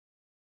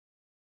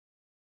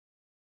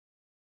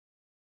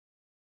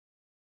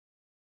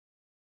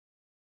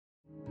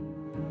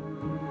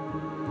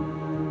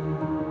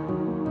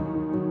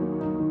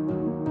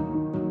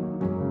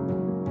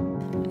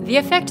The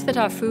effect that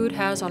our food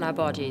has on our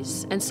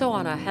bodies, and so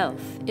on our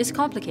health, is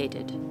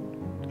complicated.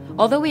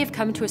 Although we have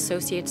come to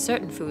associate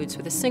certain foods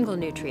with a single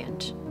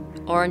nutrient,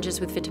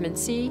 oranges with vitamin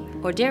C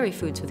or dairy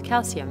foods with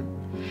calcium,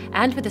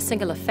 and with a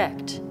single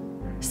effect,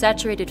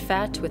 saturated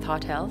fat with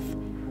heart health,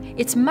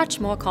 it's much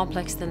more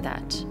complex than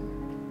that.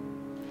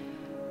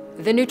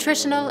 The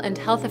nutritional and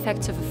health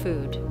effects of a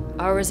food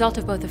are a result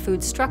of both a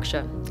food's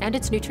structure and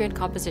its nutrient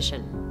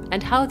composition,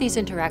 and how these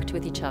interact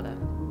with each other.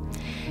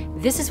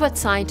 This is what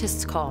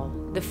scientists call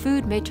the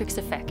food matrix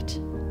effect.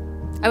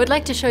 I would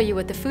like to show you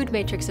what the food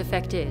matrix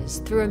effect is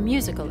through a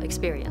musical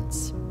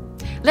experience.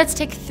 Let's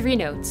take 3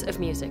 notes of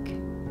music.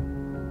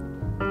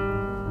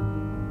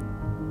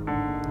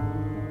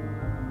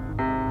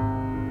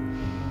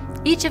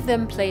 Each of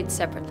them played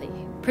separately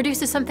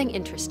produces something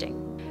interesting,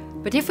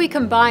 but if we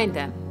combine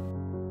them,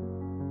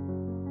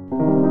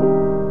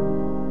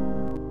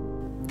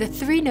 the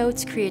 3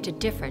 notes create a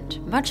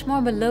different, much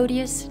more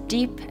melodious,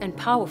 deep, and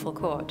powerful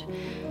chord.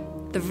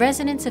 The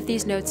resonance of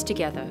these notes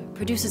together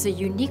produces a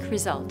unique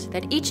result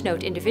that each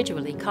note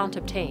individually can't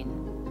obtain.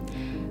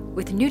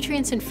 With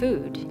nutrients in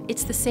food,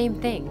 it's the same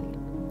thing.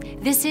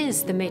 This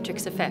is the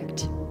matrix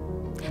effect.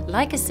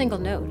 Like a single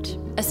note,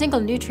 a single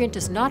nutrient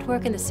does not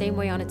work in the same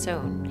way on its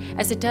own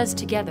as it does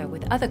together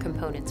with other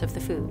components of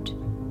the food.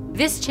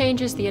 This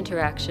changes the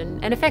interaction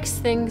and affects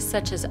things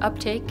such as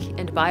uptake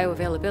and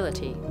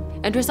bioavailability,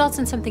 and results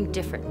in something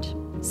different,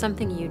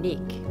 something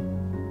unique.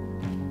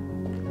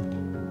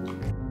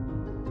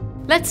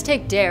 Let's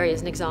take dairy as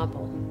an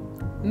example.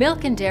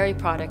 Milk and dairy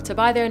products are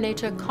by their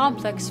nature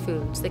complex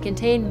foods that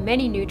contain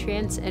many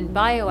nutrients and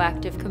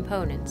bioactive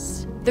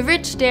components. The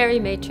rich dairy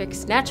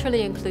matrix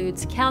naturally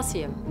includes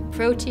calcium,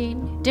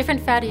 protein, different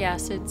fatty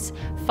acids,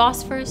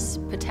 phosphorus,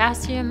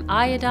 potassium,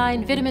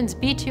 iodine, vitamins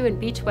B2 and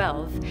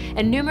B12,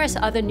 and numerous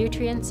other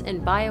nutrients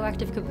and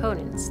bioactive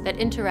components that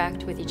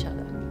interact with each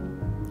other.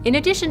 In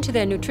addition to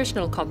their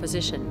nutritional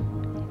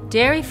composition,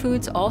 dairy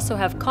foods also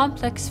have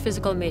complex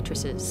physical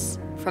matrices,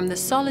 from the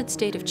solid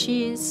state of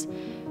cheese,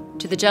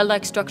 to the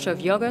gel-like structure of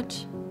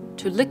yogurt,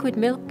 to liquid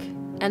milk,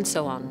 and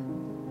so on.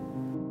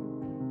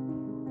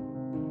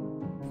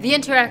 The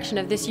interaction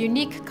of this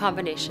unique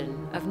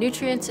combination of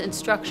nutrients and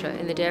structure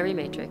in the dairy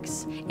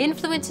matrix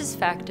influences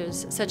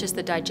factors such as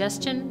the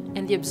digestion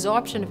and the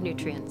absorption of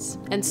nutrients,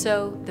 and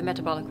so the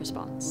metabolic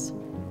response.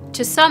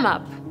 To sum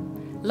up,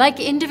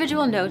 like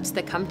individual notes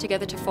that come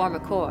together to form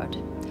a chord,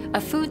 a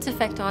food's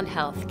effect on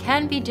health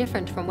can be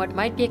different from what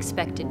might be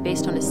expected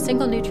based on a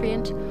single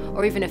nutrient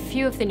or even a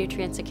few of the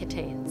nutrients it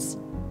contains.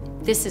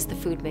 This is the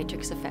food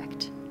matrix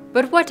effect.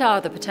 But what are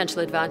the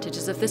potential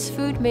advantages of this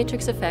food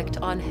matrix effect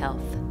on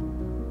health?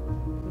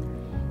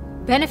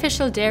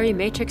 Beneficial dairy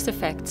matrix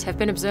effects have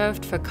been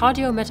observed for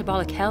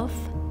cardiometabolic health,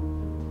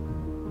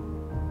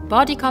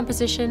 body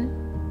composition,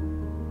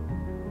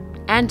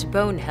 and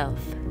bone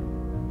health.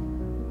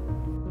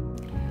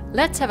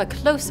 Let's have a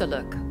closer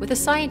look with a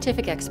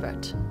scientific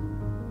expert.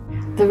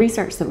 The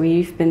research that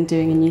we've been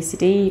doing in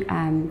UCD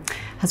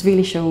has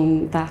really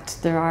shown that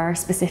there are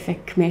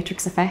specific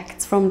matrix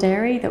effects from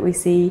dairy that we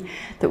see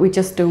that we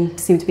just don't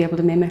seem to be able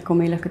to mimic when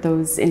we look at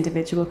those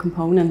individual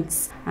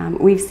components.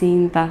 We've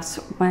seen that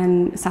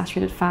when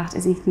saturated fat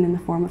is eaten in the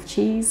form of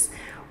cheese,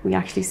 we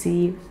actually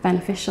see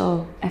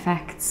beneficial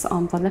effects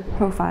on blood lipid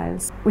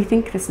profiles. We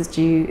think this is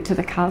due to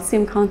the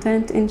calcium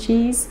content in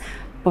cheese,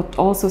 but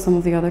also some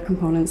of the other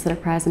components that are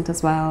present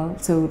as well.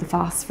 So the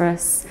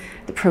phosphorus,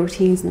 the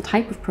proteins and the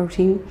type of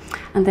protein,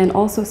 and then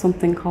also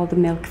something called the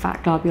milk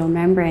fat globule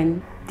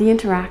membrane. The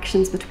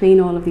interactions between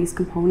all of these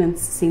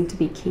components seem to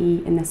be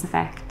key in this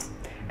effect.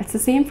 It's the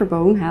same for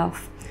bone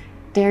health.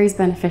 Dairy's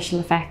beneficial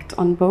effect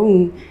on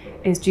bone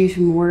is due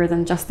to more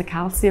than just the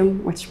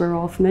calcium, which we're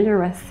all familiar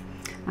with,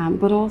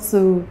 but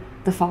also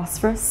the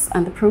phosphorus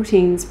and the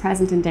proteins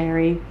present in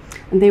dairy,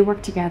 and they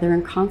work together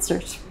in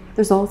concert.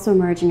 There's also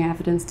emerging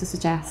evidence to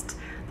suggest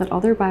that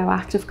other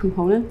bioactive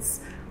components,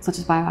 such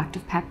as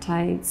bioactive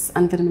peptides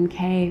and vitamin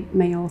K,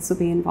 may also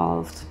be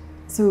involved.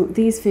 So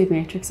these food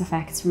matrix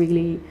effects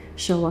really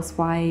show us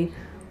why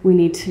we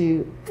need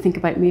to think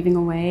about moving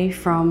away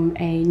from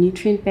a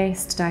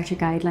nutrient-based dietary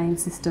guideline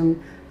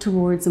system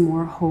towards a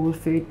more whole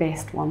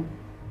food-based one.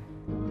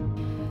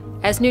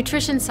 As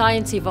nutrition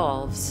science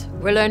evolves,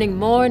 we're learning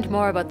more and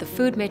more about the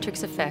food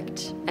matrix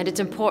effect and its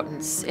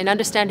importance in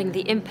understanding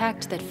the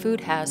impact that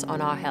food has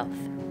on our health.